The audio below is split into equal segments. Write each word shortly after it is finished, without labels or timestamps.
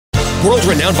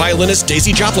World-renowned violinist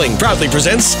Daisy Jopling proudly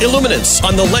presents Illuminance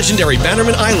on the legendary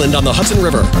Bannerman Island on the Hudson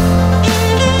River.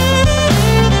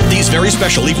 These very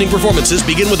special evening performances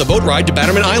begin with a boat ride to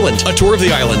Bannerman Island, a tour of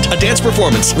the island, a dance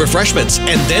performance, refreshments,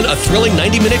 and then a thrilling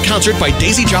 90-minute concert by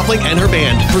Daisy Jopling and her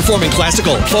band, performing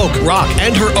classical, folk, rock,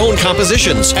 and her own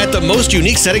compositions at the most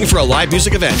unique setting for a live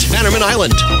music event, Bannerman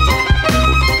Island.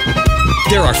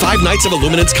 There are 5 nights of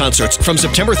Illuminance concerts from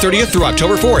September 30th through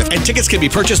October 4th, and tickets can be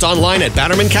purchased online at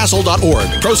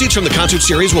bannermancastle.org. Proceeds from the concert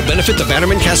series will benefit the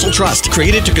Bannerman Castle Trust,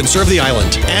 created to conserve the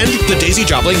island, and the Daisy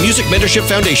Jopling Music Mentorship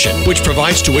Foundation, which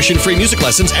provides tuition-free music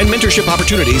lessons and mentorship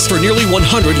opportunities for nearly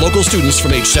 100 local students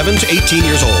from age 7 to 18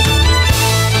 years old.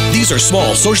 These are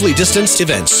small, socially distanced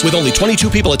events with only 22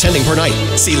 people attending per night.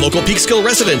 See local Peekskill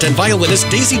resident and violinist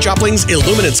Daisy Jopling's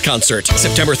Illuminance concert,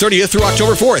 September 30th through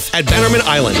October 4th at Bannerman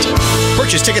Island.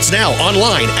 Purchase tickets now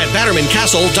online at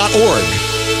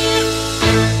bannermancastle.org.